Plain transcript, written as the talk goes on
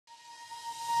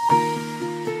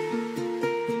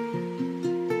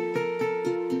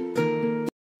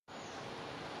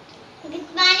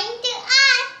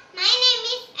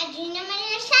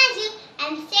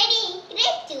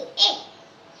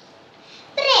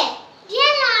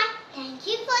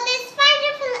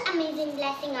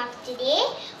blessing of today,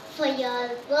 for your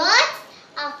words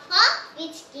of hope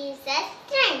which gives us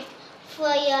strength,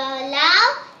 for your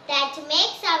love that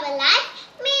makes our life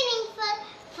meaningful,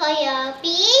 for your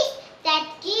peace that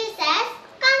gives us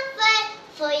comfort,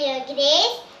 for your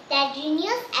grace that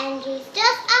renews and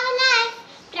restores our life.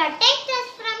 Protect us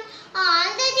from all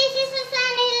the diseases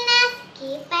and illness.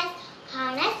 Keep us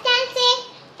honest and safe.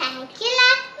 Thank you,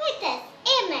 Lord, with us.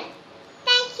 Amen.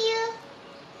 Thank you.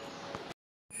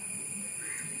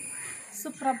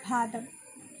 സുപ്രഭാതം.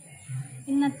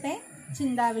 ഇന്നത്തെ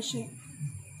ചിന്താവിഷയം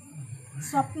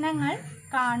സ്വപ്നങ്ങൾ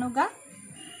കാണുക,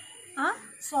 ആ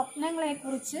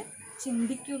സ്വപ്നങ്ങളെക്കുറിച്ച്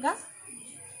ചിന്തിക്കുക,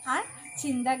 ആ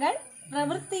ചിന്തകൾ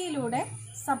പ്രവൃത്തിയിലൂടെ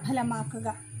സഫലമാക്കുക.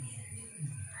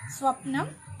 സ്വപ്നം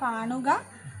കാണുക,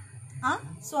 ആ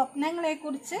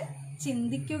സ്വപ്നങ്ങളെക്കുറിച്ച്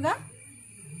ചിന്തിക്കുക,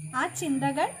 ആ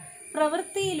ചിന്തകൾ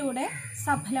പ്രവൃത്തിയിലൂടെ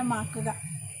സഫലമാക്കുക.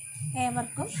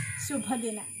 ഏവർക്കും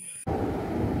ശുഭദിനം.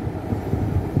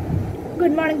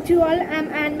 Good morning to all. I am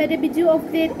Anne-Marie Biju of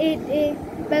grade 8A.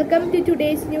 Welcome to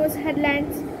today's news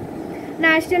headlines.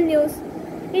 National news.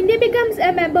 India becomes a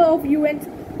member of UN's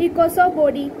ECOSOC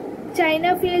body.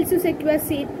 China fails to secure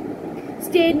seat.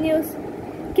 State news.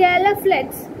 Kerala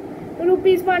floods.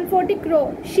 Rupees 140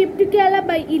 crore shipped to Kerala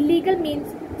by illegal means,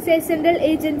 say central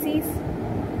agencies.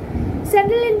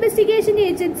 Central investigation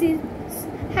agencies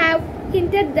have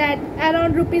hinted that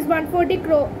around rupees 140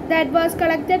 crore that was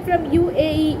collected from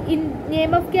UAE in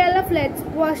name of Kerala floods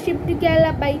was shipped to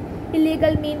Kerala by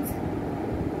illegal means.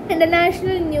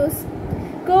 International news.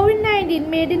 COVID-19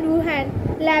 made in Wuhan,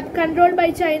 lab controlled by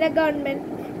China government,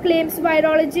 claims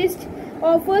virologist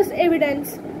offers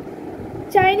evidence.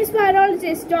 Chinese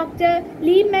virologist Dr.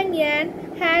 Li Mengyan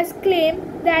has claimed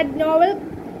that novel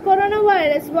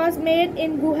coronavirus was made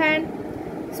in Wuhan.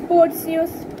 Sports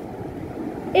news.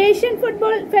 Asian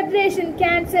Football Federation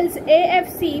cancels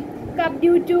AFC Cup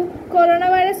due to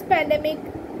coronavirus pandemic.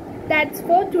 That's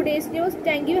for today's news.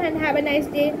 Thank you and have a nice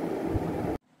day.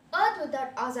 Earth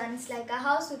without ozone is like a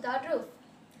house without roof.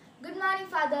 Good morning,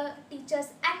 Father, teachers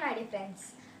and my dear friends.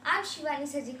 I'm Shivani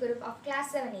Sajikurup of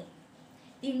class 7A.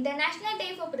 The International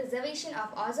Day for Preservation of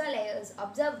Ozone Layer is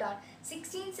observed on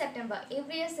 16 September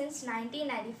every year since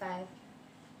 1995.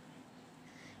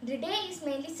 The day is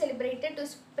mainly celebrated to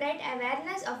spread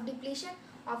awareness of depletion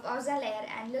of ozone layer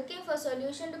and looking for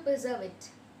solution to preserve it.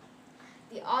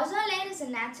 The ozone layer is a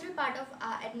natural part of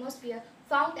our atmosphere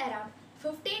found around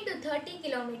 15 to 30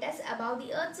 kilometers above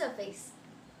the Earth's surface.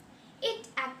 It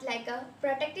acts like a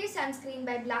protective sunscreen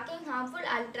by blocking harmful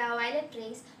ultraviolet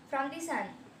rays from the sun.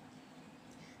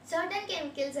 Certain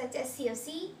chemicals such as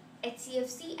CFC,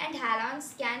 HCFC and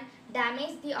halogens can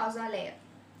damage the ozone layer.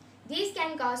 These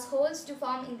can cause holes to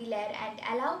form in the layer and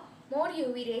allow more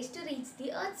UV rays to reach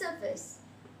the Earth's surface.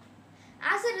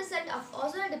 As a result of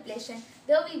ozone depletion,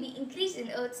 there will be increase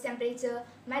in Earth's temperature,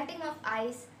 melting of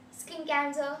ice, skin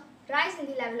cancer, rise in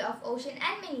the level of ocean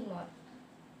and many more.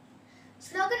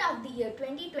 Slogan of the year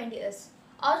 2020 is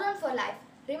Ozone for Life,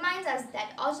 reminds us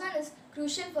that ozone is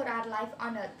crucial for our life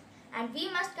on Earth and we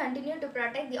must continue to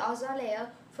protect the ozone layer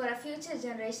for a future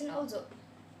generation also.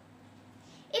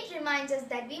 It reminds us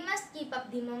that we must keep up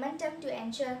the momentum to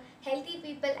ensure healthy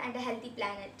people and a healthy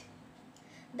planet.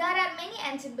 There are many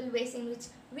and simple ways in which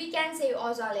we can save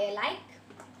ozone layer, like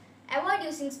avoid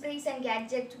using sprays and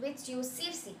gadgets which use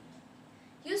CFC.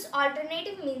 Use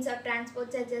alternative means of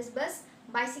transport such as bus,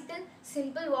 bicycle,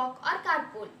 simple walk or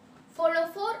carpool. Follow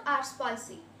 4Rs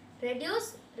policy.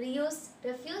 Reduce, reuse,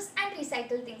 refuse and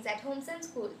recycle things at homes and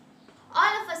school.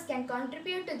 All of us can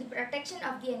contribute to the protection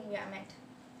of the environment.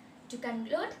 To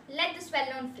conclude, let this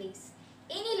well-known phrase,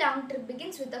 any long trip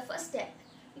begins with the first step.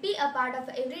 Be a part of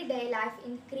everyday life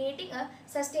in creating a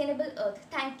sustainable earth.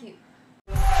 Thank you.